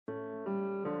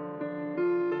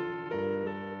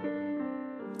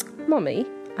Mummy,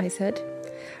 I said,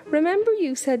 remember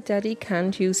you said Daddy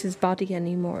can't use his body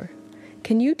anymore.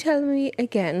 Can you tell me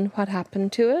again what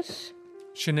happened to it?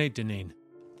 Sinead Dineen.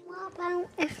 What about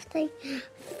if they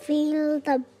feel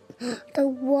the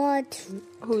wood?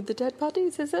 Who, the dead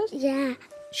bodies, is it? Yeah.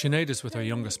 Sinead is with her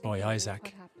youngest boy,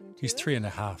 Isaac. He's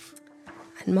 3.5.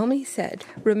 And Mummy said,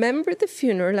 remember the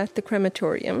funeral at the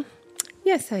crematorium?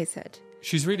 Yes, I said.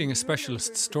 She's reading a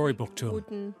specialist storybook to him.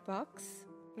 Wooden box.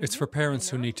 It's for parents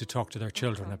who need to talk to their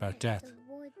children about death.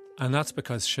 And that's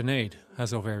because Sinead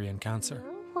has ovarian cancer.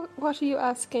 What are you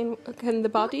asking? Can the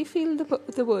body feel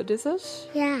the wood, is it?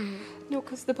 Yeah. No,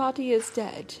 because the body is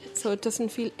dead, so it doesn't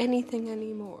feel anything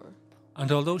anymore.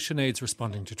 And although Sinead's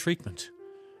responding to treatment,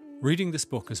 reading this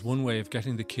book is one way of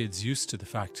getting the kids used to the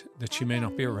fact that she may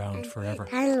not be around forever.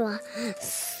 And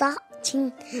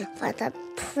searching for the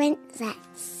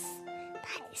princess.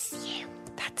 That is you.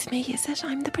 That's me, is it?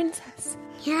 I'm the princess.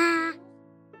 Yeah.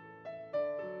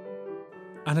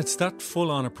 And it's that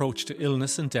full-on approach to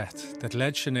illness and death that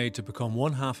led Sinead to become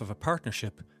one half of a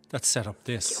partnership that set up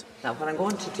this. Now what I'm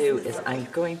going to do is I'm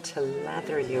going to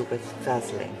lather you with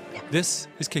Vaseline. This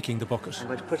is Kicking the Bucket. I'm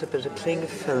going to put a bit of cling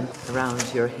film around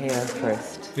your hair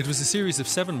first. It was a series of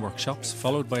 7 workshops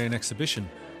followed by an exhibition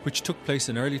which took place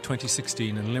in early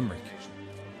 2016 in Limerick.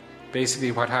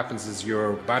 Basically what happens is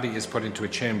your body is put into a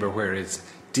chamber where it's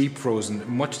deep frozen,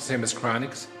 much the same as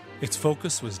chronics. Its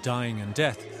focus was dying and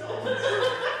death,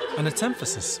 and its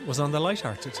emphasis was on the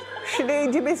light-hearted.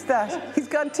 Sinead, you missed that. He's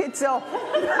got tits up.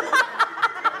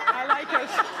 I like it.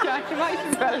 Yeah, you might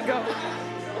as well go.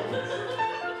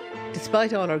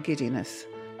 Despite all our giddiness,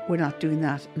 we're not doing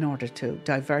that in order to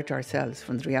divert ourselves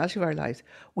from the reality of our lives.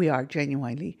 We are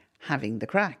genuinely having the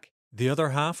crack. The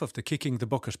other half of the Kicking the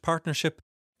Bucket partnership,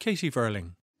 Katie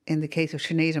Verling. In the case of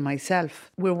Sinead and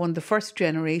myself, we're one of the first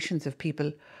generations of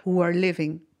people who are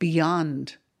living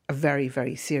beyond a very,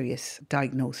 very serious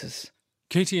diagnosis.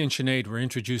 Katie and Sinead were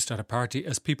introduced at a party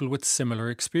as people with similar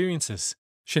experiences.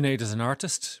 Sinead is an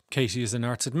artist, Katie is an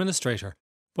arts administrator,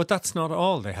 but that's not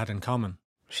all they had in common.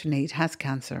 Sinead has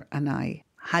cancer and I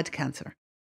had cancer.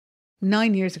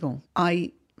 9 years ago,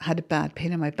 I had a bad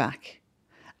pain in my back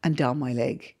and down my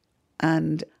leg.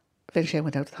 And eventually I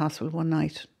went out to the hospital one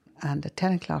night, and at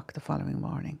 10 o'clock the following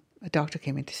morning, a doctor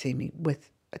came in to see me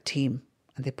with a team,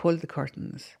 and they pulled the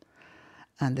curtains,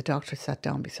 and the doctor sat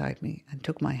down beside me and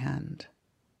took my hand.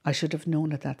 I should have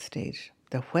known at that stage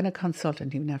that when a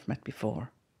consultant you've never met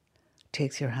before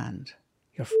takes your hand,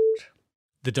 you're f***ed.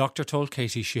 The doctor told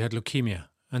Katie she had leukemia,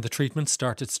 and the treatment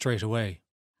started straight away.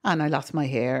 And I lost my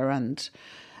hair, and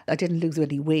I didn't lose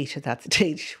any weight at that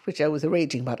stage, which I was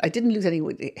raging about. I didn't lose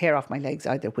any hair off my legs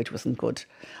either, which wasn't good.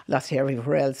 I lost hair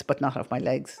everywhere else, but not off my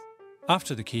legs.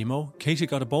 After the chemo, Katie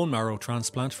got a bone marrow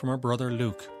transplant from her brother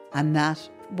Luke. And that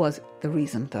was the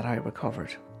reason that I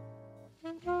recovered.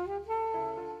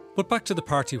 But back to the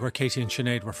party where Katie and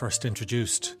Sinead were first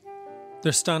introduced.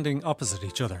 They're standing opposite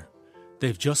each other.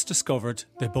 They've just discovered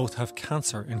they both have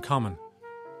cancer in common.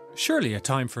 Surely a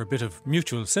time for a bit of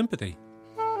mutual sympathy.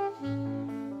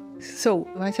 So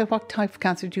I said, what type of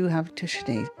cancer do you have, to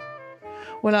Sinead?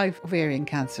 Well, I've ovarian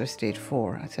cancer, stage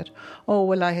 4. I said, oh,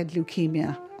 well, I had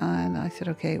leukemia. And I said,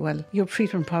 okay, well, your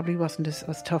treatment probably wasn't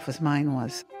as tough as mine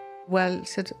was. Well, he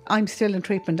said, I'm still in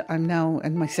treatment. I'm now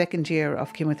in my 2nd year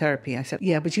of chemotherapy. I said,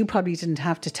 yeah, but you probably didn't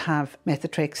have to have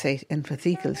methotrexate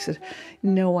intrathecal. He said,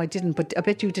 no, I didn't, but I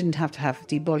bet you didn't have to have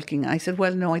debulking. I said,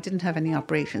 well, no, I didn't have any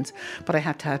operations, but I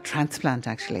had to have a transplant,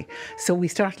 actually. So we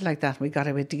started like that. We got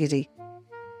a bit giddy.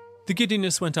 The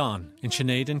giddiness went on in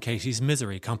Sinead and Katie's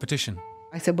misery competition.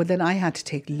 I said, well, then I had to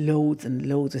take loads and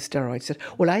loads of steroids. I said,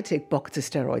 well, I take buckets of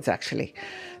steroids, actually.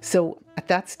 So at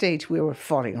that stage, we were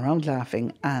falling around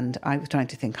laughing, and I was trying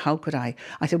to think, how could I?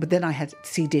 I said, but then I had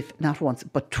C. diff not once,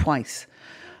 but twice.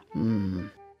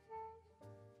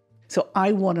 So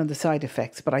I won on the side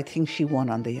effects, but I think she won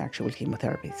on the actual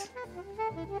chemotherapies.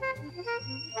 I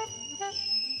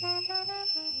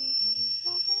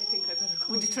think I better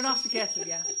go. Would you turn off the kettle,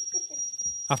 yeah?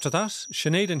 After that,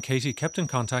 Sinead and Katie kept in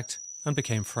contact and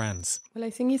became friends. Will I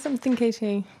sing you something,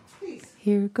 Katie? Please.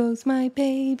 Here goes my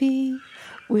baby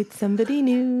with somebody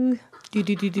new. Do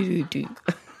do do do do do.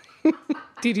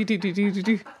 Do do do do do do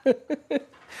do.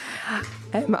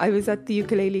 I was at the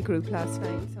ukulele group last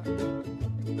night. So.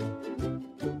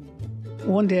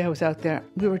 One day I was out there,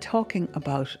 we were talking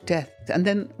about death, and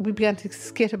then we began to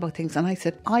skit about things, and I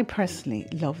said, I personally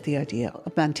love the idea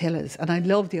of mantillas, and I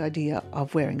love the idea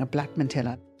of wearing a black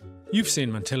mantilla. You've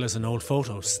seen mantillas in old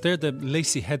photos. They're the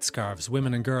lacy headscarves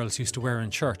women and girls used to wear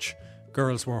in church.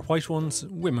 Girls wore white ones,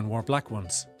 women wore black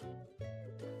ones.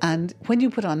 And when you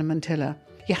put on a mantilla,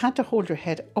 you had to hold your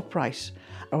head upright,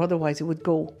 or otherwise it would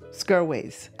go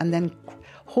squareways. And then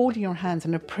holding your hands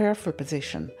in a prayerful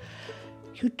position,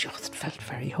 you just felt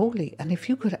very holy. And if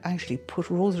you could actually put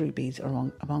rosary beads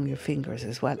among your fingers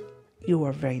as well, you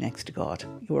were very next to God.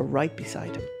 You were right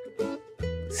beside him.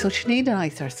 So Sinead and I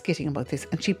started skitting about this,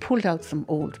 and she pulled out some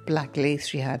old black lace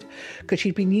she had, because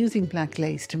she'd been using black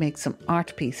lace to make some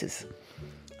art pieces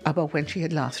about when she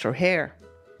had lost her hair,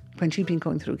 when she'd been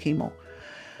going through chemo.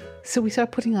 So we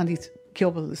started putting on these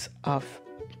gobbles of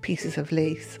pieces of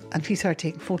lace, and she started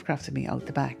taking photographs of me out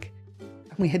the back.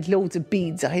 And we had loads of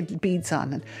beads. I had beads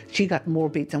on, and she got more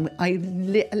beads, and I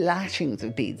had lashings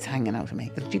of beads hanging out of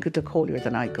me, because she could look holier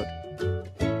than I could.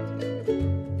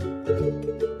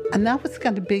 And that was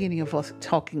kind of the beginning of us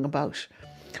talking about,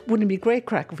 wouldn't it be great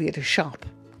crack if we had a shop?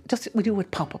 We do a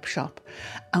pop-up shop,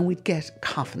 and we'd get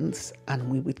coffins, and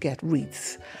we would get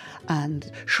wreaths and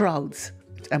shrouds,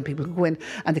 and people could go in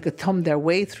and they could thumb their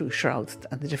way through shrouds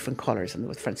and the different colours, and there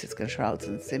was Franciscan shrouds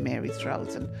and St Mary's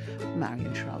shrouds and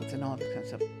Marian shrouds and all that kind of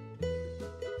stuff.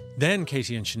 Then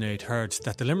Katie and Sinead heard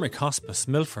that the Limerick Hospice,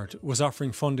 Milford, was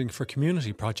offering funding for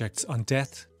community projects on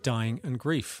death, dying and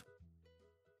grief.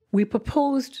 We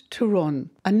proposed to run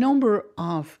a number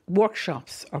of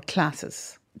workshops or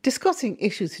classes discussing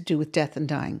issues to do with death and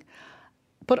dying,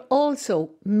 but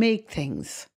also make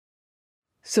things.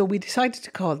 So we decided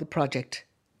to call the project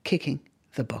Kicking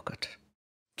the Bucket.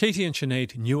 Katie and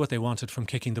Sinead knew what they wanted from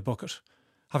Kicking the Bucket.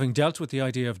 Having dealt with the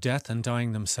idea of death and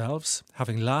dying themselves,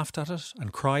 having laughed at it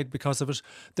and cried because of it,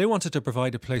 they wanted to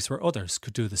provide a place where others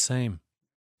could do the same.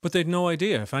 But they'd no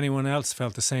idea if anyone else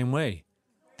felt the same way.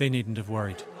 They needn't have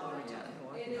worried.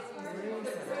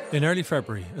 In early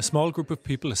February, a small group of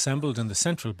people assembled in the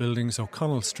central buildings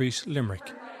O'Connell Street,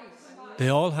 Limerick. They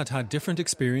all had different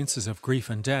experiences of grief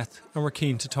and death and were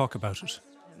keen to talk about it.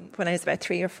 When I was about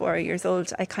 3 or 4 years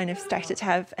old, I kind of started to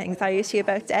have anxiety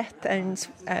about death and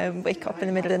wake up in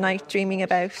the middle of the night dreaming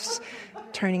about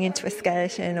turning into a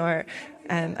skeleton, or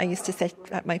I used to sit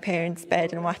at my parents'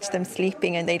 bed and watch them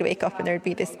sleeping, and they'd wake up and there'd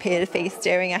be this pale face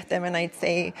staring at them, and I'd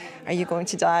say, "Are you going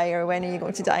to die?" or "When are you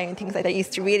going to die?" and things like that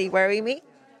used to really worry me.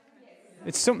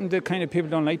 It's something that kind of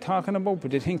people don't like talking about, but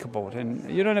they think about. And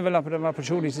you don't have a lot of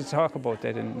opportunities to talk about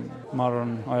that in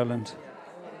modern Ireland.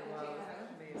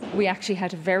 We actually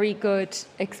had a very good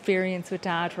experience with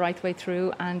Dad right the way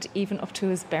through, and even up to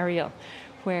his burial,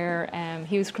 where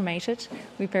he was cremated.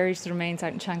 We buried his remains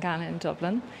out in Changana in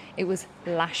Dublin. It was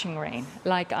lashing rain,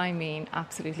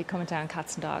 absolutely coming down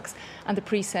cats and dogs. And the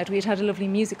priest said, we had a lovely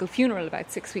musical funeral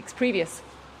about 6 weeks previous.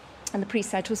 And the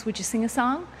priest said to us, "Would you sing a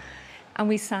song?" And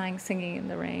we sang Singing in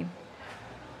the Rain,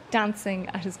 dancing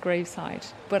at his graveside.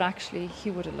 But actually,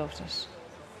 he would have loved it.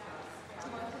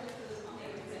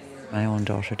 My own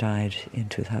daughter died in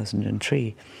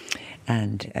 2003,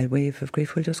 and a wave of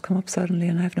grief will just come up suddenly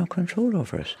and I have no control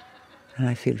over it. And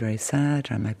I feel very sad,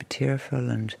 I might be tearful,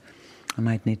 and I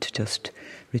might need to just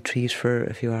retreat for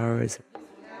a few hours.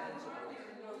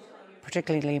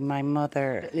 Particularly my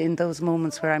mother, in those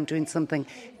moments where I'm doing something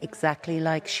exactly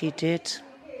like she did.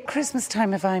 Christmas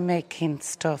time, if I'm making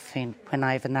stuffing when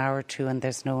I have an hour or two and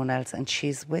there's no one else and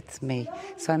she's with me,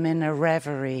 so I'm in a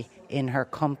reverie in her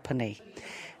company.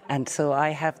 And so I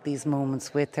have these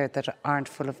moments with her that aren't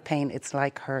full of pain. It's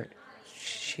like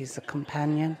she's a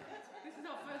companion.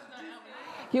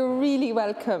 You're really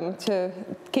welcome to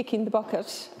Kicking the Bucket.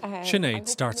 Sinead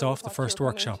starts off the first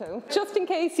workshop. Just in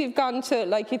case you've gone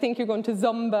to, you think you're going to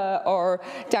Zumba or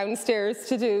downstairs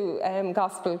to do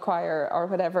gospel choir or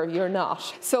whatever, you're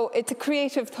not. So it's a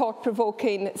creative,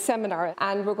 thought-provoking seminar,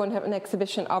 and we're going to have an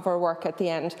exhibition of our work at the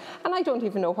end. And I don't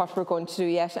even know what we're going to do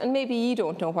yet, and maybe you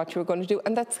don't know what you're going to do,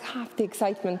 and that's half the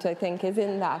excitement, I think, is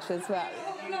in that as well.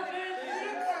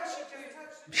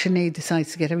 Sinead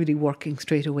decides to get everybody working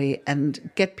straight away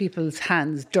and get people's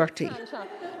hands dirty.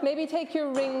 Maybe take your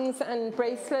rings and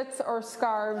bracelets or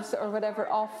scarves or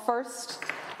whatever off first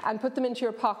and put them into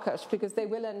your pocket, because they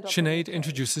will end up... Sinead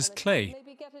introduces clay.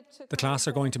 The class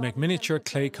are going to make miniature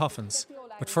clay coffins,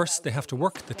 but first they have to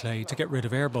work the clay to get rid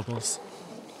of air bubbles.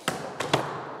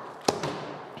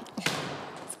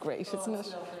 It's great, isn't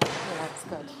it? Yeah, that's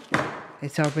good.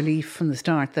 It's our belief from the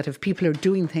start that if people are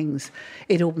doing things,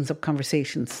 it opens up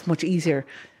conversations. It's much easier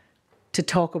to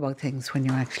talk about things when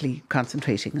you're actually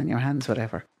concentrating on your hands,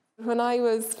 whatever. When I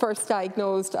was first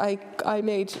diagnosed, I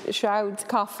made shrouds,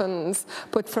 coffins,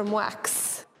 but from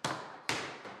wax.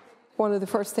 One of the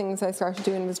first things I started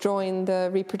doing was drawing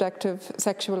the reproductive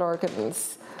sexual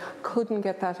organs. Couldn't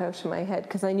get that out of my head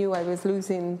because I knew I was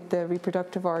losing the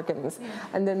reproductive organs.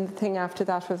 And then the thing after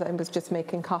that was I was just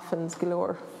making coffins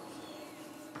galore.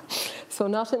 So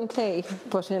not in clay,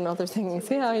 but in other things.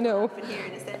 Yeah, I know.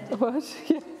 What?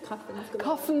 Yeah.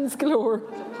 Coffins galore.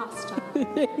 Pasta.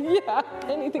 Yeah,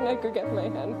 anything I could get my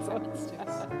hands on.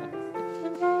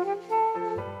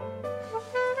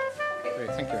 Great,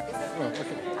 thank you. Oh,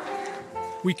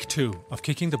 okay. Week 2 of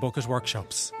Kicking the Bucket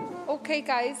workshops. Okay,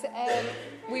 guys,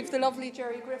 we've the lovely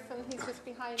Jerry Griffin. He's just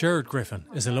behind. Gerard Griffin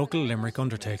is a local Limerick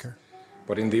undertaker.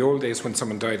 But in the old days, when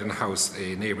someone died in a house,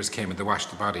 neighbours came and they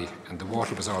washed the body, and the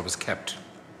water was always kept.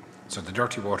 So the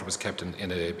dirty water was kept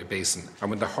in a basin. And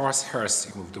when the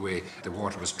hearse moved away, the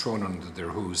water was thrown under their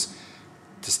hooves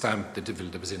to stamp the devil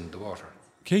that was in the water.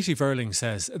 Katie Verling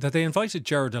says that they invited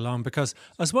Gerard along because,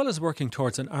 as well as working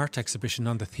towards an art exhibition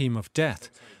on the theme of death,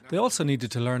 they also needed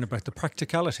to learn about the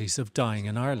practicalities of dying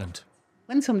in Ireland.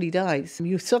 When somebody dies,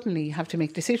 you suddenly have to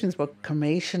make decisions about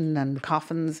cremation and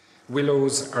coffins.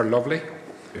 Willows are lovely.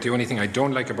 The only thing I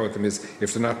don't like about them is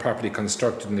if they're not properly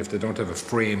constructed and if they don't have a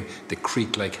frame, they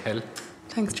creak like hell.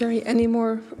 Thanks, Jerry. Any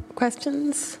more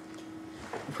questions?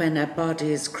 When a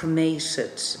body is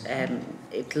cremated,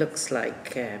 it looks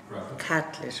like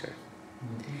cat litter.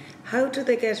 How do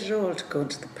they get it all to go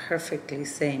into the perfectly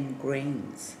same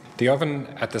grains? The oven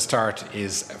at the start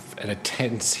is an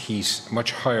intense heat,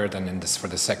 much higher than in this for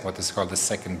the what is called the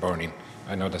second burning.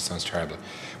 I know that sounds terrible.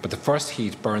 But the first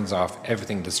heat burns off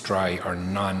everything that's dry or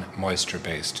non-moisture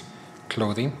based.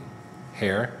 Clothing,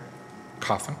 hair,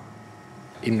 coffin,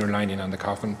 inner lining on the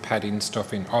coffin, padding,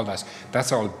 stuffing, all that.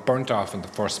 That's all burnt off in the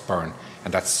first burn,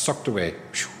 and that's sucked away.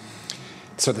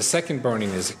 So the second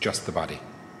burning is just the body.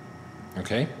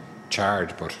 Okay?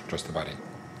 Charred, but just the body.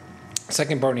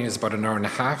 Second burning is about an hour and a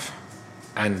half,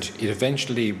 and it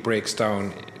eventually breaks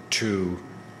down to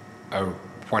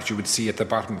what you would see at the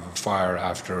bottom of a fire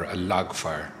after a log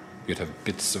fire. You'd have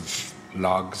bits of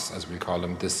logs, as we call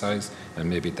them, this size, and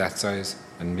maybe that size,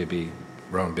 and maybe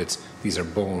round bits. These are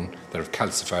bone that have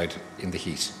calcified in the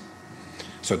heat.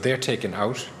 So they're taken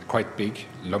out, quite big,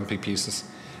 lumpy pieces,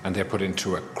 and they're put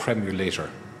into a cremulator.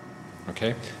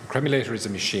 Okay? A cremulator is a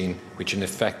machine which in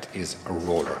effect is a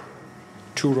roller.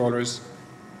 2 rollers,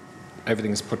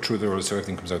 everything is put through the roller so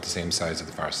everything comes out the same size at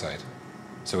the far side.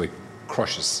 So it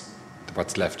crushes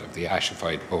what's left of the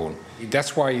ashified bone.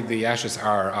 That's why the ashes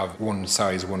are of one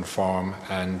size, one form,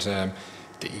 and a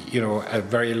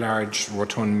very large,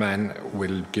 rotund man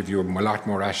will give you a lot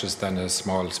more ashes than a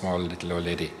small little old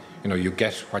lady. You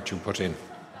get what you put in.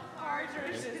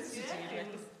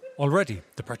 Already,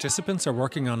 the participants are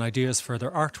working on ideas for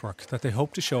their artwork that they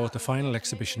hope to show at the final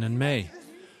exhibition in May.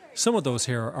 Some of those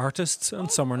here are artists and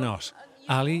some are not.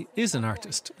 Ali is an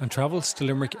artist and travels to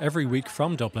Limerick every week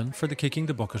from Dublin for the Kicking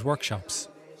the Bucket workshops.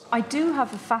 I do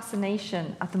have a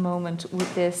fascination at the moment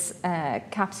with this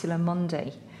Capsula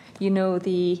Mundi.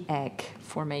 The egg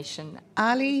formation.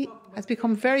 Ali has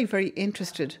become very, very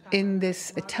interested in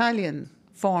this Italian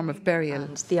form of burial.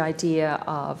 And the idea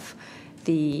of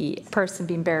the person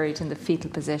being buried in the fetal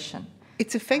position.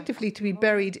 It's effectively to be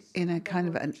buried in a kind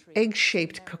of an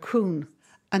egg-shaped cocoon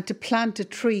and to plant a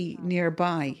tree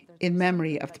nearby in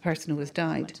memory of the person who has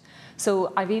died.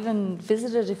 So I've even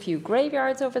visited a few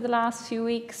graveyards over the last few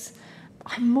weeks.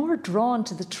 I'm more drawn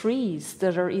to the trees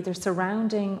that are either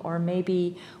surrounding or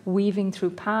maybe weaving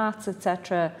through paths,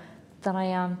 etc., than I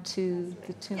am to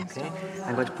the tombstone. Okay.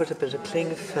 I'm going to put a bit of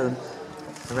cling film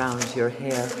around your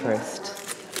hair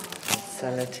first and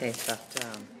sellotape that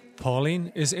down.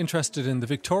 Pauline is interested in the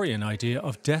Victorian idea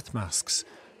of death masks.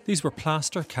 These were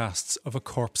plaster casts of a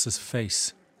corpse's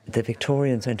face. The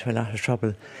Victorians went to a lot of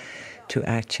trouble to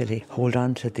actually hold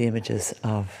on to the images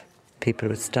of people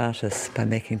with status by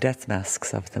making death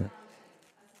masks of them.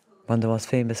 One of the most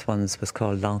famous ones was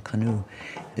called L'Encanu,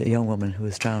 a young woman who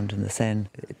was drowned in the Seine.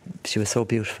 She was so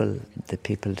beautiful that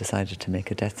people decided to make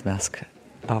a death mask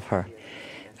of her.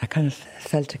 I kind of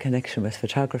felt a connection with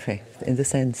photography in the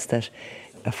sense that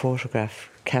a photograph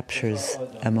captures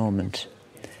a moment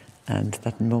and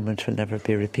that moment will never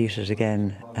be repeated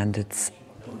again, and it's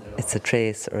a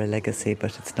trace or a legacy,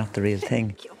 but it's not the real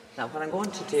thing. Now what I'm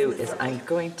going to do is I'm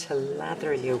going to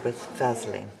lather you with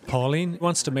Vaseline. Pauline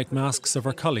wants to make masks of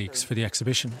her colleagues for the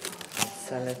exhibition.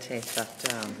 Sellotape that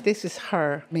down. This is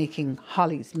her making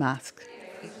Holly's mask.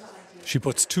 She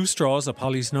puts 2 straws up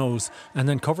Holly's nose and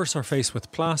then covers her face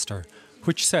with plaster,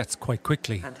 which sets quite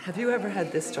quickly. And have you ever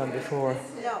had this done before?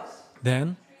 No.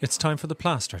 Then it's time for the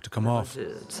plaster to come off. What I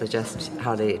would suggest,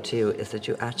 Holly, to you is that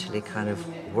you actually kind of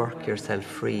work yourself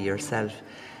free yourself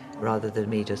rather than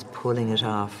me just pulling it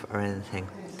off or anything.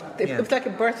 It was like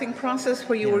a birthing process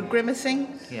where you were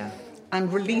grimacing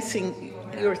and releasing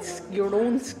your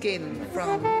own skin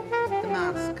from the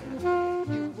mask.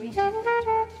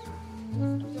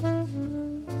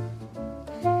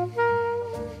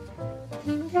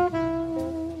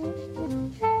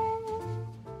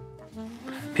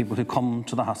 people who come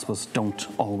to the hospice don't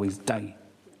always die.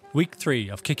 Week 3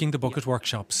 of Kicking the Bucket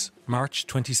workshops, March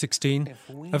 2016,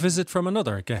 a visit from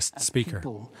another guest speaker.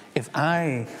 If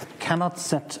I cannot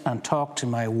sit and talk to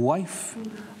my wife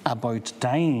about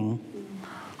dying,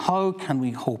 how can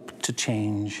we hope to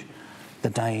change the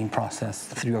dying process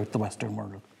throughout the Western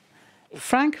world?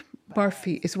 Frank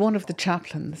Murphy is one of the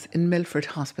chaplains in Milford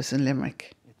Hospice in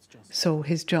Limerick. So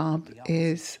his job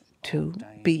is to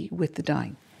be with the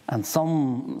dying. And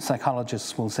some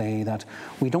psychologists will say that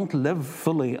we don't live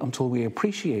fully until we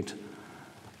appreciate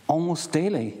almost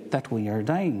daily that we are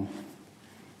dying.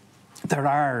 There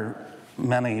are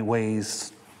many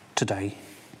ways to die.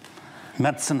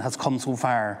 Medicine has come so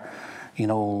far,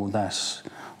 that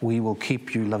we will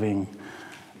keep you living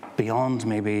beyond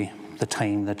maybe the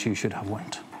time that you should have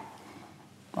went.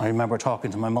 I remember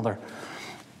talking to my mother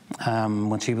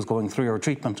when she was going through her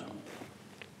treatment,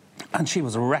 and she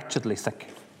was wretchedly sick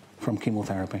from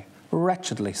chemotherapy,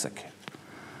 wretchedly sick.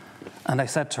 And I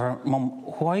said to her, Mum,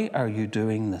 why are you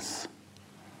doing this?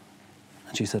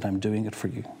 And she said, I'm doing it for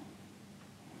you.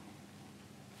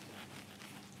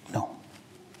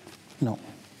 No.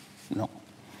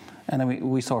 Anyway,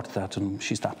 we sorted that and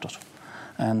she stopped it.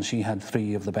 And she had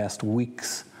 3 of the best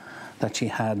weeks that she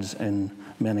had in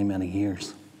many, many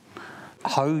years.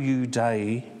 How you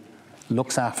die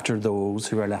looks after those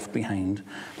who are left behind.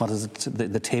 What is it?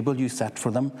 The table you set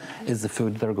for them is the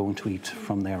food they're going to eat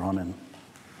from there on in.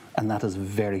 And that is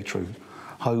very true.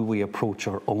 How we approach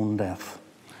our own death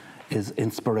is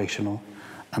inspirational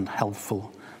and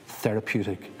helpful,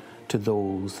 therapeutic to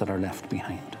those that are left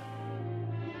behind.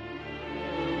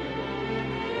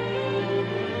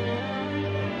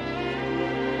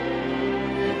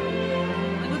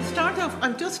 I'm going to start off.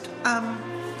 I've just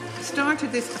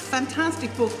started this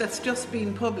fantastic book that's just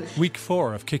been published. Week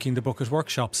 4 of Kicking the Bucket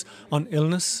workshops on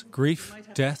illness, grief,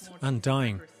 death and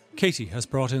dying. Katie has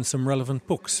brought in some relevant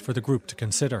books for the group to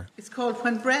consider. It's called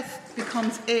When Breath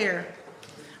Becomes Air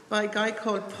by a guy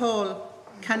called Paul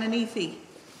Cananiti,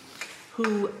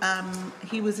 who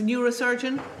he was a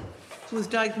neurosurgeon who was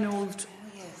diagnosed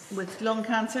with lung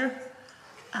cancer,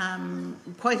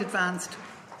 quite advanced,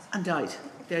 and died.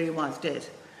 There he was, dead.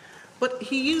 But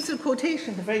he used a quotation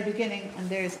at the very beginning, and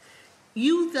there's,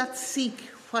 "You that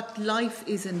seek what life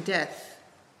is in death,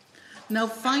 now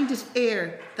find it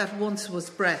air that once was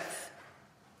breath."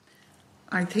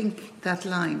 I think that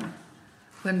line,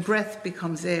 when breath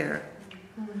becomes air,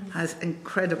 has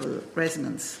incredible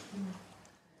resonance.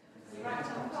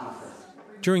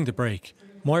 During the break,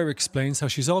 Moira explains how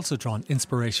she's also drawn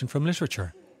inspiration from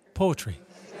literature, poetry.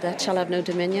 Death Shall Have No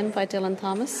Dominion by Dylan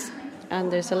Thomas. And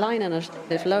there's a line in it,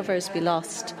 if lovers be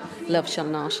lost, love shall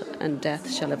not, and death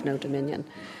shall have no dominion.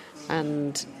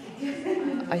 And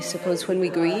I suppose when we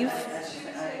grieve,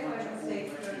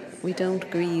 we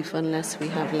don't grieve unless we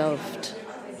have loved.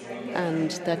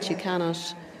 And that you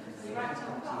cannot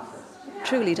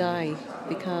truly die,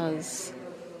 because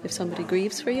if somebody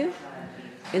grieves for you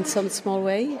in some small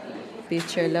way, be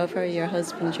it your lover, your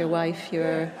husband, your wife,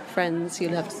 your friends,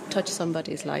 you'll have touched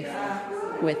somebody's life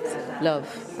with love,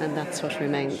 and that's what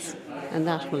remains, and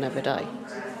that will never die.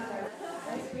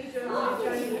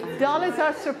 Donna is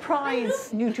our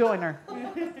surprise new joiner.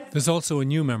 There's also a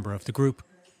new member of the group,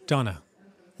 Donna.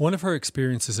 One of her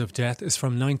experiences of death is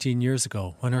from 19 years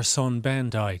ago when her son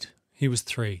Ben died. He was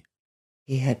 3.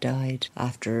 He had died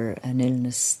after an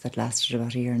illness that lasted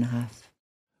about a year and a half.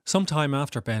 Some time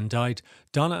after Ben died,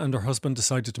 Donna and her husband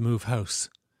decided to move house.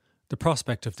 The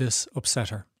prospect of this upset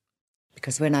her.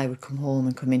 Because when I would come home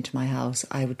and come into my house,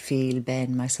 I would feel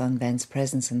Ben, my son Ben's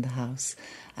presence in the house,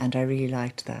 and I really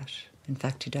liked that. In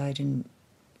fact, he died in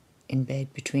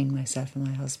bed between myself and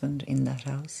my husband in that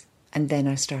house. And then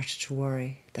I started to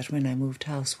worry that when I moved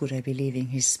house, would I be leaving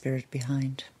his spirit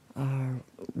behind? Or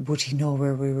would he know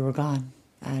where we were gone?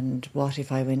 And what if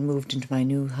I moved into my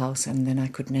new house and then I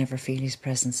could never feel his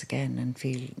presence again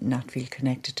and not feel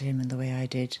connected to him in the way I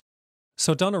did?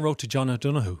 So Donna wrote to John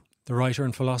O'Donoghue, the writer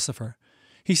and philosopher.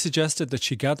 He suggested that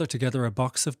she gather together a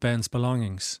box of Ben's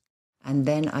belongings. And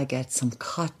then I get some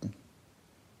cotton.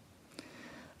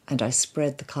 And I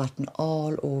spread the cotton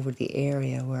all over the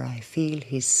area where I feel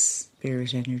his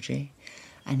spirit energy.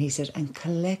 And he said, and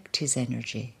collect his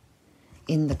energy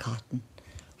in the cotton,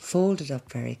 fold it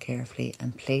up very carefully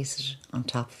and place it on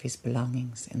top of his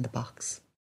belongings in the box.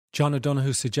 John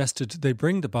O'Donoghue suggested they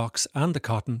bring the box and the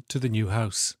cotton to the new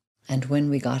house. And when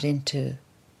we got into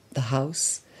the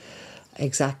house,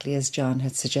 exactly as John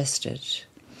had suggested,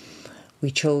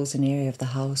 we chose an area of the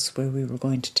house where we were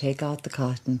going to take out the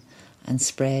cotton and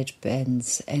spread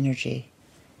Ben's energy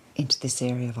into this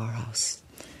area of our house,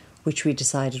 which we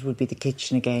decided would be the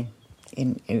kitchen again.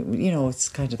 It's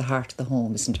kind of the heart of the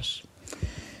home, isn't it?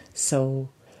 So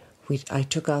I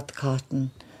took out the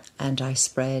cotton and I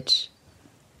spread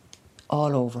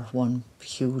all over one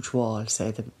huge wall,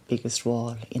 say the biggest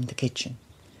wall in the kitchen.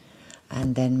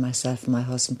 And then myself and my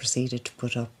husband proceeded to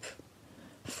put up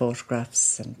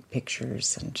photographs and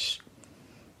pictures and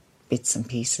bits and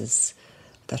pieces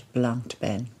that belonged to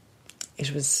Ben.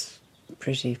 It was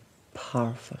pretty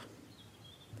powerful.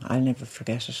 I'll never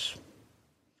forget it.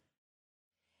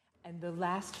 And the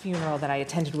last funeral that I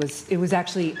attended was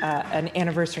actually an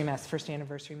anniversary mass, first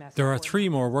anniversary mass. There are 3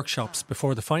 more workshops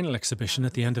before the final exhibition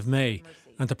at the end of May,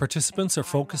 and the participants are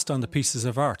focused on the pieces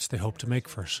of art they hope to make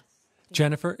for it.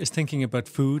 Jennifer is thinking about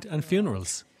food and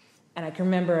funerals. And I can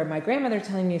remember my grandmother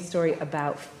telling me a story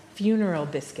about funeral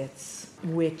biscuits,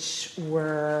 which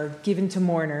were given to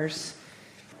mourners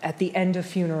at the end of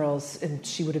funerals. And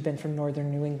she would have been from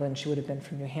northern New England, she would have been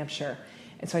from New Hampshire.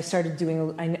 And so I started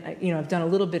doing, I've done a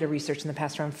little bit of research in the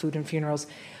past around food and funerals,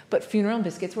 but funeral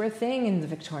biscuits were a thing in the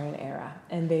Victorian era.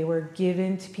 And they were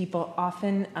given to people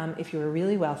often, if you were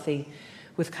really wealthy,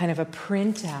 with kind of a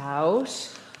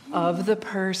printout of the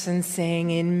person saying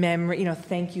in memory,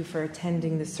 thank you for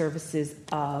attending the services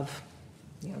of,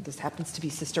 this happens to be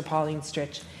Sister Pauline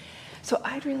Stritch. So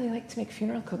I'd really like to make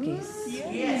funeral cookies.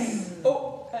 Yes.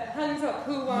 Oh, hands up.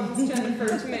 Who wants Jennifer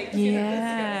to make funeral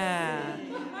biscuits?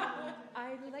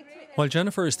 While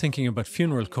Jennifer is thinking about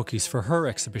funeral cookies for her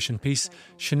exhibition piece,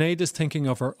 Sinead is thinking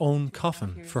of her own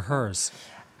coffin for hers.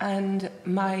 And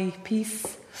my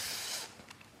piece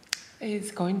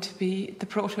is going to be the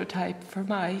prototype for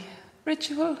my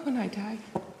ritual when I die.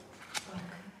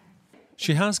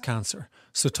 She has cancer,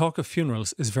 so talk of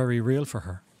funerals is very real for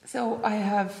her. So I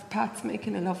have Pat's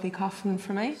making a lovely coffin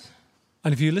for me.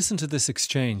 And if you listen to this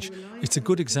exchange, it's a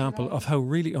good example of how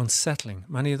really unsettling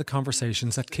many of the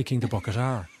conversations at Kicking the Bucket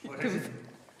are.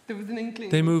 There was an inkling.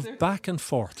 They move back and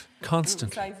forth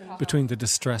constantly between the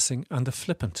distressing and the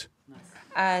flippant.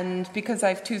 And because I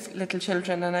have 2 little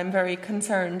children and I'm very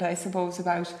concerned, I suppose,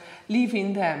 about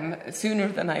leaving them sooner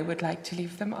than I would like to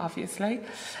leave them, obviously,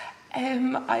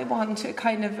 I want a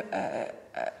kind of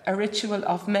a ritual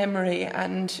of memory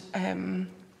and...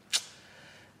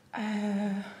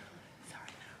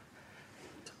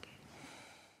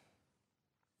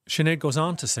 Sinead goes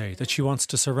on to say that she wants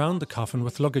to surround the coffin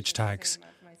with luggage tags,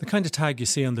 the kind of tag you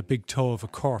see on the big toe of a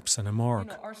corpse in a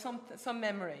morgue. Or some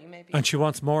memory, maybe. And she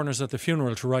wants mourners at the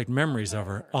funeral to write memories of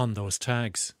her on those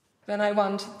tags. Then I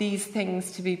want these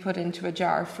things to be put into a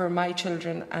jar for my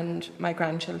children and my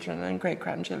grandchildren and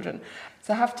great-grandchildren.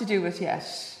 So I have to do it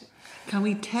yet. Can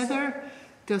we tether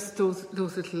just those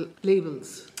little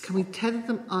labels? Can we tether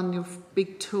them on your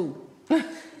big toe?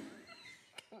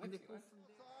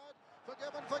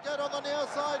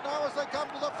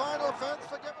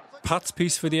 Pat's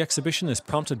piece for the exhibition is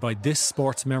prompted by this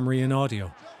sports memory in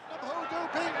audio.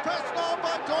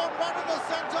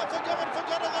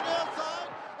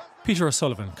 Peter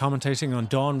O'Sullivan commentating on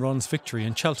Dawn Run's victory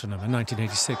in Cheltenham in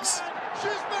 1986.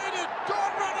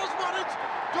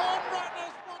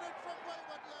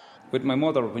 With my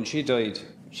mother, when she died,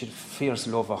 she had a fierce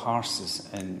love of horses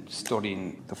and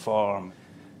studying the form.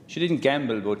 She didn't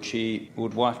gamble, but she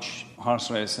would watch horse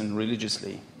racing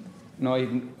religiously. Now, I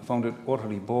found it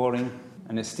utterly boring,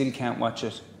 and I still can't watch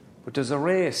it. But there's a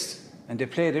race, and they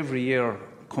play it every year,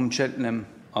 come Cheltenham,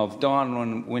 of Dawn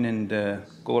Run winning the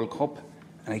Gold Cup,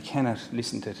 and I cannot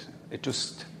listen to it. I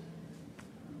just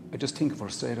think of her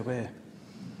straight away.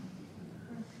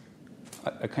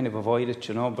 I kind of avoid it,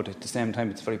 but at the same time,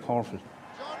 it's very powerful.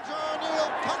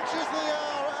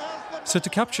 So to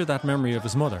capture that memory of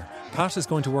his mother, Pat is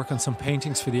going to work on some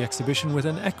paintings for the exhibition with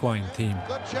an equine theme.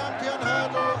 The champion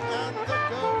hurdle and the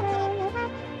Gold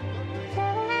Cup.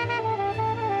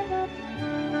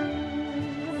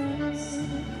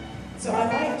 So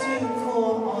I'd like to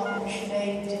call on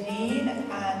Sinead Deneen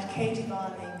and Katie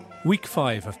Bonning. Week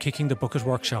 5 of Kicking the Bucket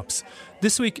workshops.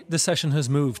 This week, the session has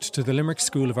moved to the Limerick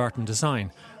School of Art and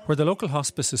Design, where the local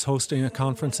hospice is hosting a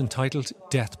conference entitled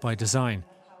Death by Design.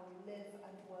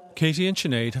 Katie and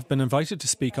Sinead have been invited to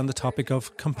speak on the topic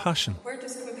of compassion. Where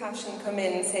does compassion come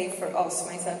in, say, for us,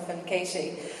 myself and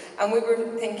Katie? And we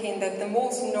were thinking that the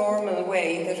most normal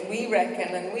way that we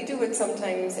reckon, and we do it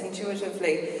sometimes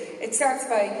intuitively, it starts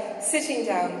by sitting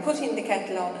down, putting the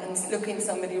kettle on and looking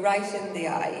somebody right in the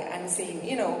eye and saying,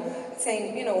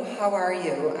 how are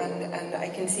you? And I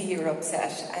can see you're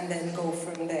upset, and then go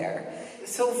from there.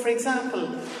 So, for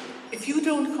example, if you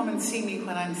don't come and see me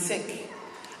when I'm sick,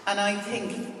 and I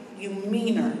think you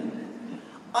meaner,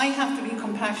 I have to be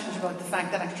compassionate about the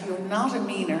fact that actually you're not a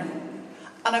meaner,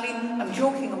 And I mean, I'm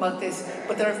joking about this,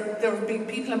 but there have been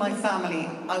people in my family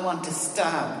I want to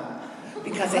stab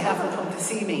because they haven't come to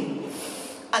see me.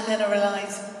 And then I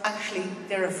realise, actually,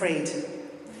 they're afraid.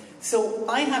 So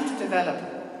I have to develop,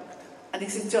 and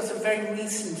this is just a very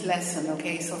recent lesson,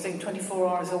 okay, so I think 24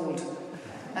 hours old,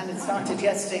 and it started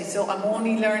yesterday, so I'm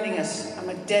only learning it. I'm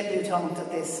a debutante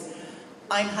at this.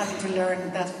 I'm having to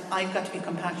learn that I've got to be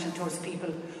compassionate towards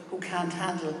people who can't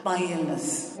handle my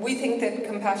illness. We think that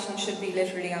compassion should be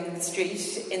literally on the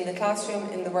street, in the classroom,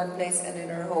 in the workplace and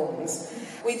in our homes.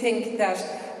 We think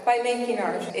that by making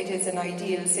art, it is an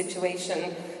ideal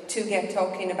situation to get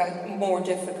talking about more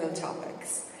difficult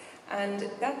topics. And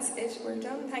that's it, we're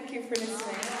done. Thank you for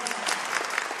listening.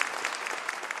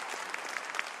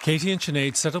 Katie and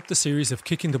Sinead set up the series of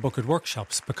Kicking the Bucket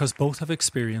workshops because both have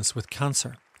experience with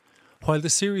cancer. While the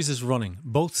series is running,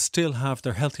 both still have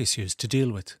their health issues to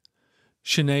deal with.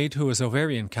 Sinead, who has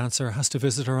ovarian cancer, has to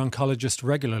visit her oncologist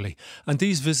regularly, and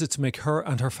these visits make her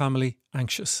and her family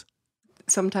anxious.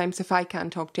 Sometimes if I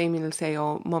can't talk, Damien will say,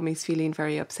 oh, Mummy's feeling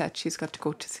very upset, she's got to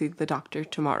go to see the doctor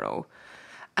tomorrow.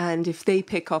 And if they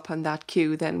pick up on that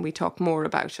cue, then we talk more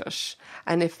about it.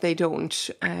 And if they don't,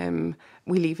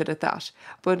 we leave it at that.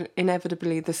 But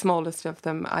inevitably, the smallest of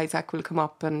them, Isaac, will come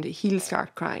up and he'll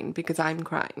start crying because I'm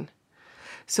crying.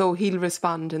 So he'll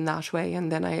respond in that way,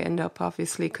 and then I end up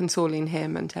obviously consoling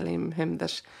him and telling him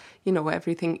that, you know,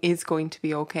 everything is going to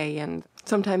be okay. And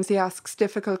sometimes he asks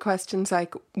difficult questions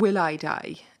like, will I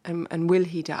die? And will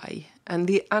he die? And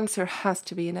the answer has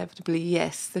to be inevitably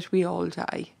yes, that we all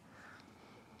die.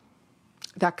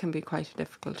 That can be quite a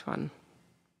difficult one.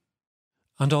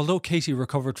 And although Katie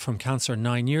recovered from cancer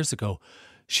 9 years ago,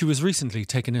 she was recently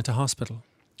taken into hospital.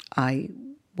 I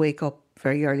wake up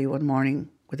very early one morning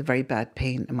with a very bad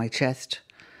pain in my chest,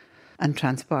 and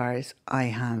transpires I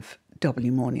have double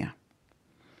pneumonia.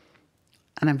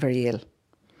 And I'm very ill.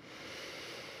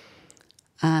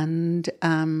 And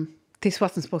this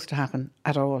wasn't supposed to happen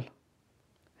at all.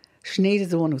 Sinead is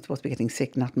the one who's supposed to be getting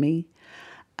sick, not me.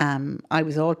 I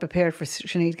was all prepared for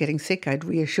Sinead getting sick. I'd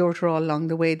reassured her all along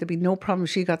the way there'd be no problem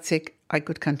if she got sick. I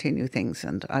could continue things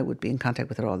and I would be in contact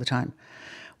with her all the time.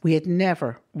 We had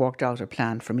never worked out a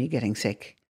plan for me getting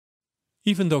sick.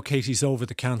 Even though Katie's over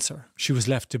the cancer, she was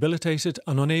left debilitated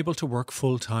and unable to work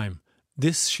full time.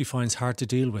 This she finds hard to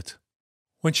deal with.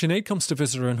 When Sinead comes to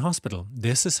visit her in hospital,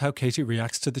 this is how Katie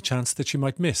reacts to the chance that she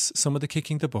might miss some of the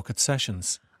Kicking the Bucket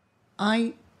sessions.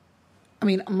 I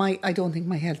don't think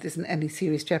my health is in any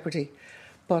serious jeopardy,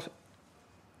 but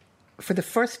for the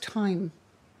first time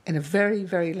in a very,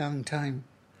 very long time,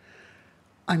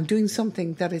 I'm doing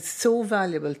something that is so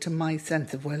valuable to my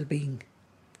sense of well-being.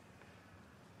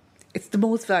 It's the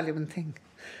most valuable thing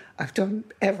I've done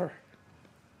ever.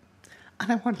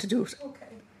 And I want to do it.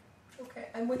 Okay,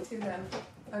 I'm with you then.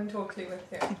 I'm totally with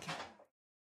you. Thank you.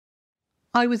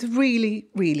 I was really,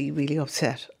 really, really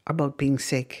upset about being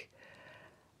sick.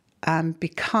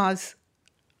 Because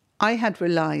I had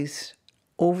realised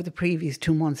over the previous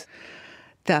 2 months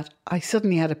that I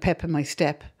suddenly had a pep in my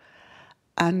step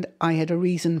and I had a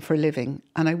reason for living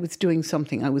and I was doing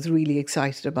something I was really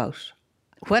excited about.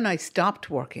 When I stopped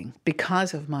working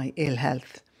because of my ill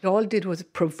health, it all did was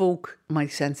provoke my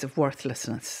sense of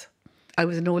worthlessness. I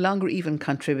was no longer even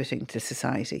contributing to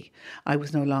society. I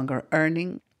was no longer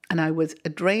earning and I was a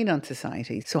drain on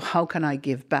society. So how can I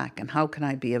give back and how can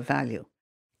I be of value?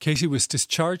 Katie was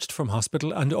discharged from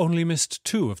hospital and only missed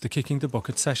 2 of the Kicking the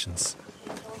Bucket sessions.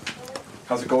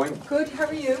 How's it going? Good, how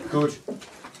are you? Good.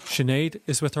 Sinead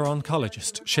is with her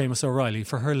oncologist, Seamus O'Reilly,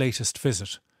 for her latest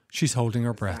visit. She's holding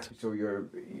her breath. So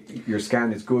your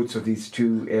scan is good. So these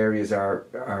 2 areas are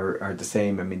the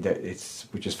same. I mean,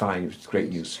 which is fine. It's great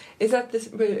news. Is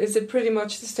it pretty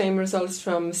much the same results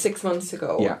from 6 months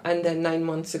ago? Yeah. And then 9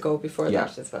 months ago before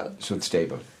that as well? So it's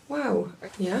stable. Wow.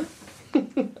 Yeah.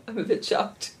 I'm a bit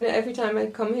shocked. Every time I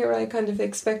come here, I kind of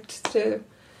expect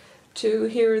to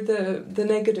hear the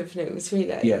negative news.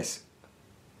 Really. Yes.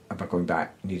 About going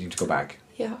back, needing to go back.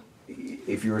 Yeah.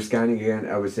 If you were scanning again,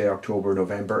 I would say October,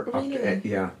 November. Really?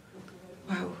 Yeah.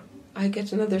 Wow. I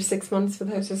get another 6 months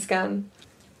without a scan.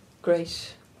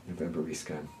 Great. November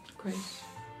rescan. Great.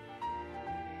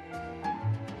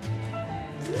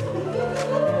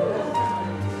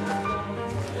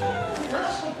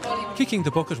 Kicking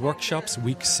the Bucket Workshops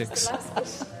Week 6.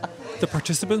 The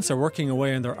participants are working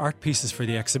away on their art pieces for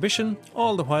the exhibition,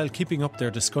 all the while keeping up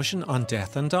their discussion on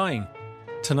death and dying.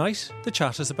 Tonight, the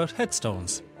chat is about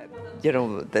headstones. You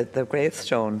know, the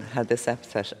gravestone had this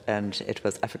epithet, and it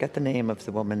was, I forget the name of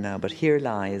the woman now, but here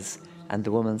lies, and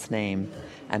the woman's name,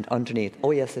 and underneath,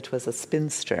 oh yes, it was a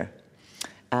spinster,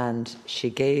 and she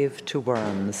gave to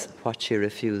worms what she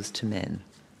refused to men.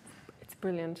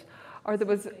 brilliant. Or there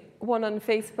was one on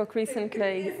Facebook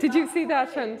recently. Did you see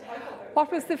that? And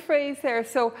what was the phrase there?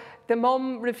 So the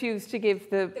mum refused to give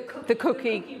the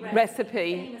cookie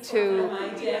recipe to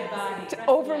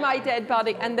over my dead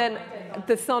body, and then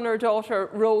the son or daughter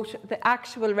wrote the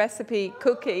actual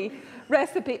cookie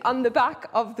recipe on the back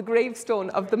of the gravestone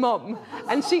of the mum,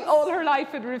 and she all her life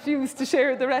had refused to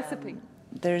share the recipe.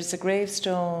 There's a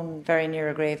gravestone very near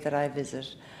a grave that I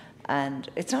visit, and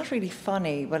it's not really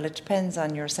funny. Well, it depends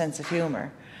on your sense of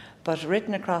humour. But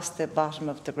written across the bottom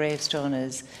of the gravestone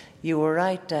is, "You were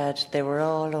right, Dad, they were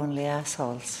all only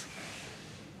assholes."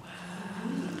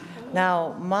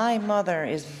 Now, my mother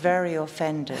is very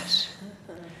offended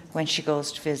when she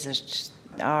goes to visit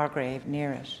our grave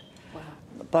near it.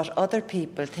 But other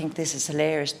people think this is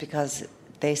hilarious because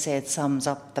they say it sums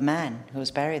up the man who's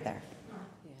buried there.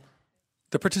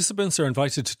 The participants are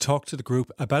invited to talk to the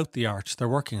group about the arch they're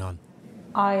working on.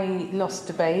 I lost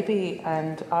a baby,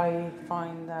 and I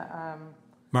find that...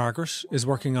 Margaret is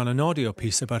working on an audio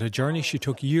piece about a journey she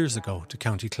took years ago to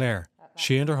County Clare.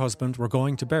 She and her husband were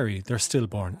going to bury their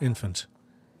stillborn infant.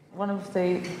 One of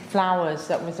the flowers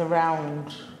that was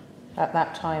around at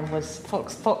that time was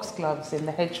foxgloves in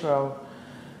the hedgerow.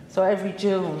 So every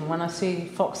June, when I see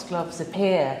foxgloves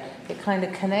appear, it kind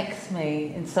of connects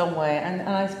me in some way. And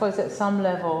I suppose at some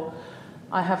level,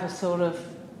 I have a sort of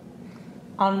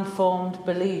unformed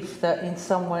belief that in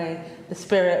some way the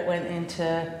spirit went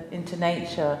into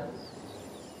nature.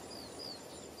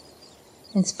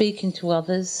 In speaking to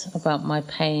others about my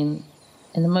pain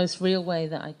in the most real way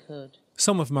that I could.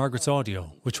 Some of Margaret's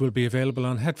audio, which will be available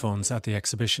on headphones at the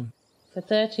exhibition. For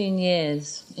 13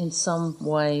 years, in some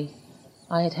way,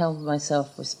 I had held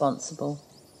myself responsible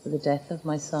for the death of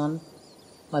my son.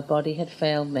 My body had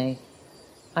failed me.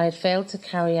 I had failed to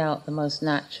carry out the most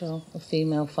natural of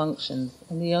female functions,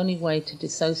 and the only way to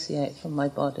dissociate from my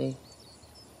body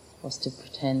was to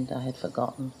pretend I had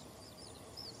forgotten.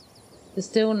 The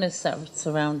stillness that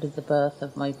surrounded the birth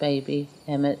of my baby,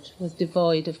 Emmett, was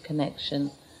devoid of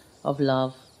connection, of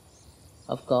love,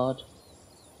 of God.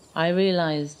 I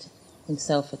realised in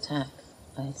self-attack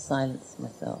I had silenced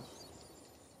myself.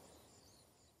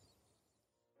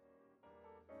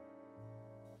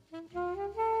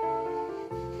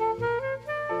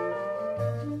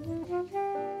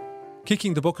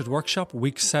 Kicking the Bucket Workshop,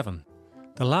 Week 7.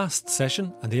 The last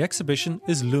session and the exhibition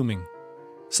is looming.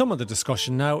 Some of the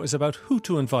discussion now is about who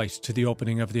to invite to the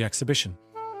opening of the exhibition.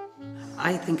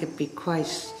 I think it'd be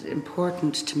quite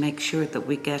important to make sure that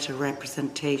we get a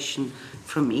representation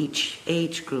from each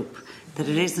age group, that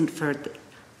it isn't for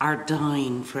our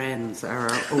dying friends or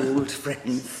our old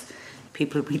friends,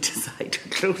 people we decide are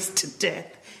close to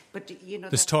death. But, you know,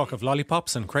 there's talk of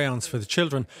lollipops and crayons for the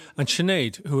children, and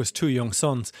Sinead, who has 2 young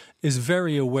sons, is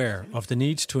very aware of the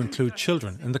need to include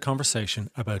children in the conversation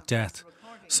about death.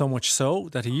 So much so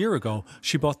that a year ago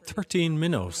she bought 13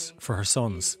 minnows for her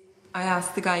sons. I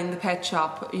asked the guy in the pet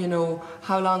shop,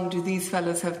 how long do these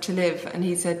fellas have to live? And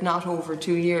he said, not over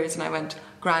 2 years. And I went,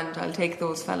 grand, I'll take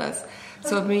those fellas.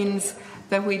 So it means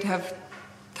that we'd have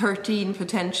 13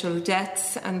 potential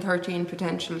deaths and 13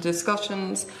 potential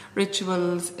discussions,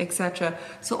 rituals, etc.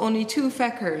 So only 2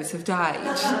 feckers have died.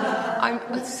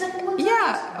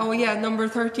 Number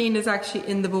 13 is actually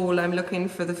in the bowl. I'm looking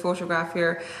for the photograph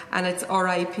here, and it's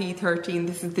RIP 13.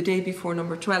 This is the day before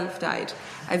number 12 died.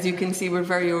 As you can see, we're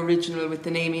very original with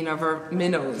the naming of our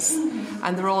minnows,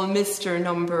 and they're all Mr.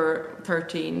 number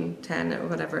 13, 10, or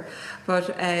whatever.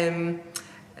 But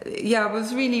it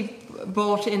was really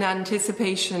bought in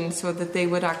anticipation so that they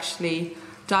would actually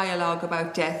dialogue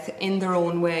about death in their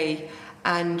own way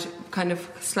and kind of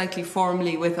slightly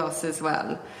formally with us as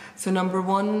well. So number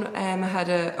 1 had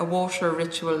a water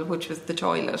ritual, which was the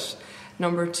toilet.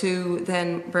 Number 2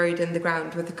 then buried in the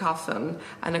ground with a coffin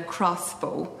and a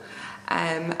crossbow.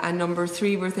 And number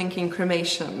 3 we're thinking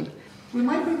cremation. We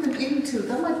might bring them into,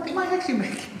 they might actually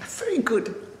make a very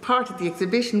good part of the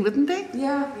exhibition, wouldn't they?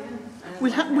 Yeah.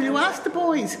 Will you ask the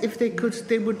boys if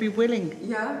they would be willing?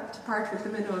 Yeah, to part with the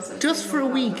minnows. Just for a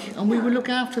week, and we will look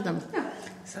after them. Yeah.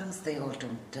 As long as they all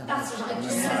don't die. That's what I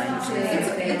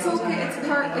said. It's okay, it's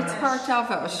part of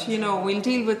it, we'll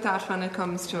deal with that when it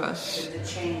comes to it. The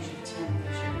change of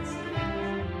temperatures.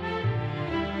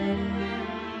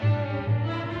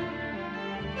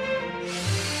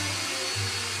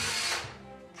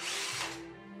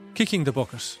 Kicking the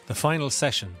Bucket, the final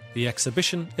session, the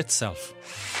exhibition itself.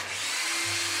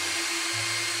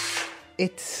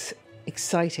 It's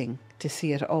exciting to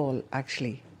see it all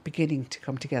actually beginning to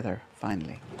come together,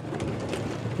 finally.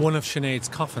 One of Sinead's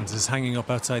coffins is hanging up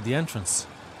outside the entrance.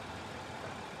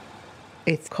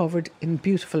 It's covered in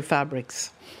beautiful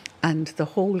fabrics, and the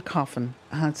whole coffin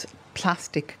has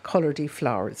plastic coloured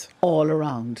flowers all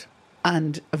around,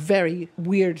 and a very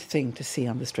weird thing to see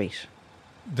on the street.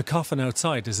 The coffin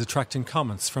outside is attracting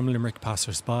comments from Limerick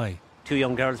passers-by. 2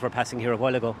 young girls were passing here a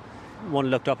while ago.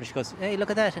 One looked up and she goes, "Hey, look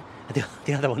at that." And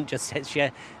the other one just says, "Yeah,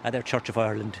 they're Church of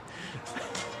Ireland."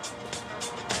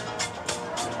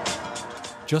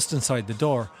 Just inside the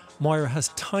door, Moira has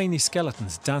tiny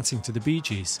skeletons dancing to the Bee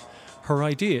Gees. Her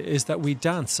idea is that we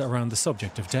dance around the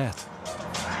subject of death.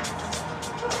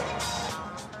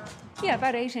 Yeah,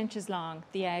 about 8 inches long,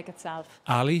 the egg itself.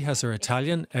 Ali has her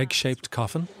Italian egg-shaped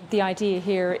coffin. The idea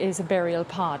here is a burial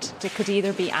pod. It could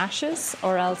either be ashes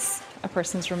or else a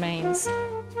person's remains.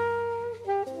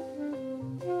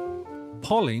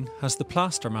 Pauline has the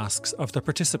plaster masks of the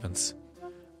participants.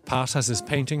 Pat has his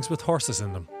paintings with horses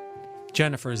in them.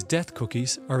 Jennifer's death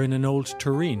cookies are in an old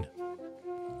tureen.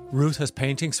 Ruth has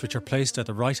paintings which are placed at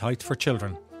the right height for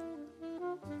children.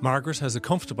 Margaret has a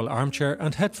comfortable armchair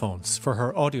and headphones for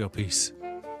her audio piece.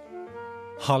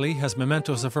 Holly has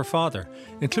mementos of her father,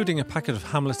 including a packet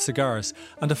of Hamlet cigars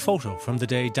and a photo from the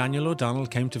day Daniel O'Donnell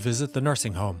came to visit the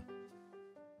nursing home.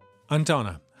 And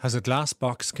Donna has a glass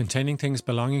box containing things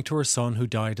belonging to her son who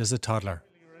died as a toddler.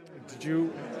 Did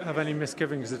you have any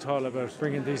misgivings at all about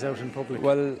bringing these out in public?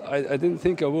 Well, I didn't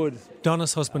think I would.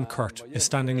 Donna's husband Kurt is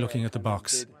standing looking at the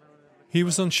box. He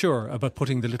was unsure about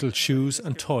putting the little shoes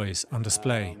and toys on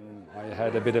display. I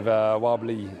had a bit of a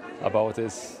wobbly about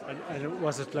this. And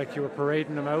was it like you were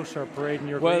parading them out or parading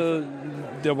your Well,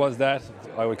 there was that.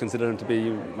 I would consider them to be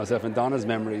myself and Donna's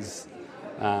memories,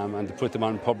 and to put them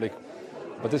on public.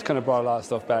 But this kind of brought a lot of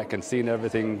stuff back, and seeing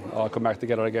everything all come back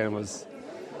together again was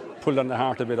pulled on the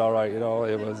heart a bit. All right, you know,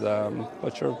 it was.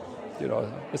 But sure, you know,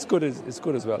 it's good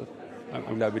as well.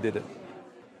 I'm glad we did it.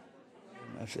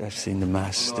 I've seen the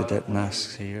masks, the death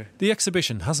masks here. The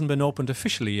exhibition hasn't been opened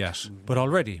officially yet, but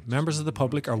already members of the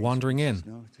public are wandering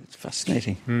in. It's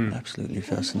fascinating, absolutely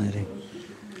fascinating.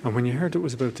 And when you heard it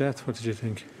was about death, what did you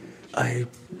think? I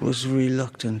was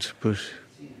reluctant, but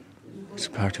it's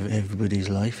part of everybody's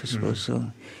life, I suppose.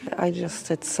 So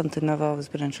It's something I've always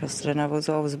been interested in. I was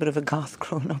always a bit of a goth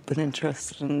growing up and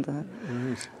interested in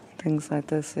things like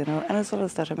this, you know. And as well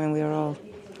as that, I mean, we are all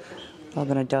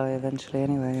going to die eventually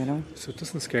anyway, you know. So it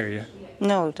doesn't scare you?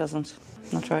 No, it doesn't.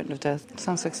 I'm not frightened of death. It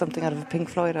sounds like something out of a Pink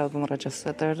Floyd album, what I just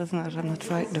said there, doesn't it? I'm not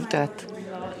frightened of death.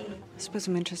 I suppose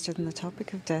I'm interested in the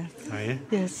topic of death. Are you?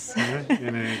 Yes.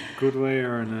 In a good way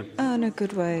or in a... In a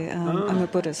good way. I'm a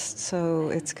Buddhist, so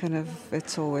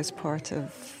it's always part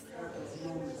of,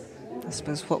 I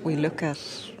suppose, what we look at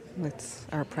with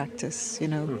our practice, you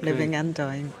know, living and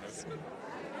dying.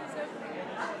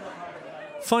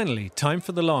 Finally, time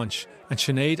for the launch, and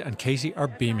Sinead and Katie are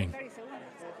beaming.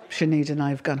 Sinead and I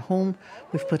have gone home,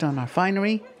 we've put on our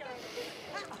finery,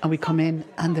 and we come in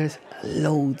and there's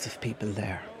loads of people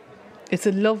there. It's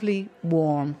a lovely,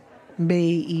 warm May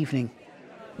evening.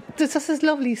 There's just this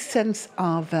lovely sense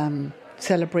of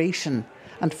celebration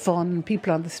and fun,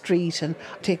 people on the street and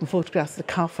taking photographs of the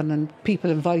coffin and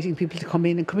people inviting people to come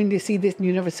in to see this and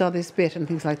you never saw this bit and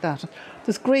things like that.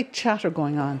 There's great chatter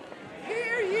going on.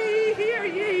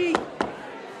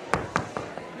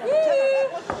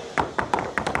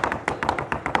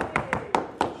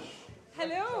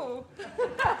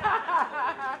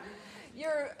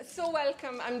 You're so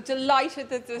welcome. I'm delighted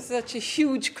that there's such a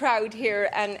huge crowd here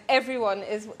and everyone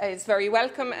is very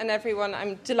welcome and everyone,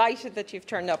 I'm delighted that you've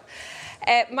turned up.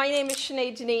 My name is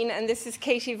Sinead Deneen and this is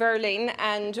Katie Verlin,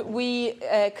 and we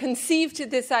conceived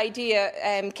this idea,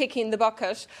 Kicking the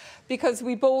Bucket, because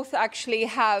we both actually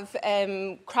have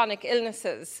chronic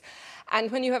illnesses.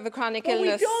 And when you have a chronic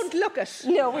illness... we don't look it.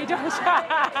 No, we don't.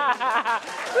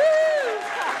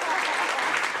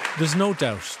 There's no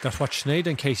doubt that what Sinead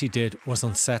and Katie did was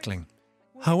unsettling.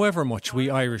 However much we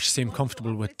Irish seem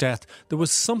comfortable with death, there was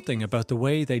something about the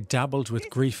way they dabbled with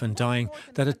grief and dying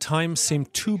that at times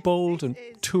seemed too bold and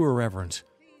too irreverent.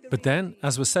 But then,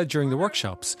 as was said during the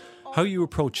workshops, how you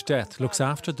approach death looks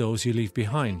after those you leave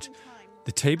behind.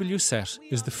 The table you set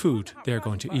is the food they're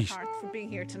going to eat. For being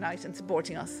here tonight and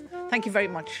supporting us. Thank you very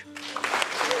much.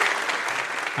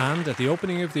 And at the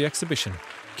opening of the exhibition,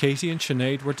 Katie and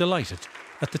Sinead were delighted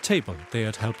at the table they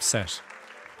had helped set.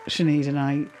 Sinead and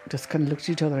I just kind of looked at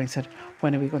each other and said,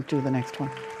 when are we going to do the next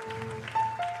one?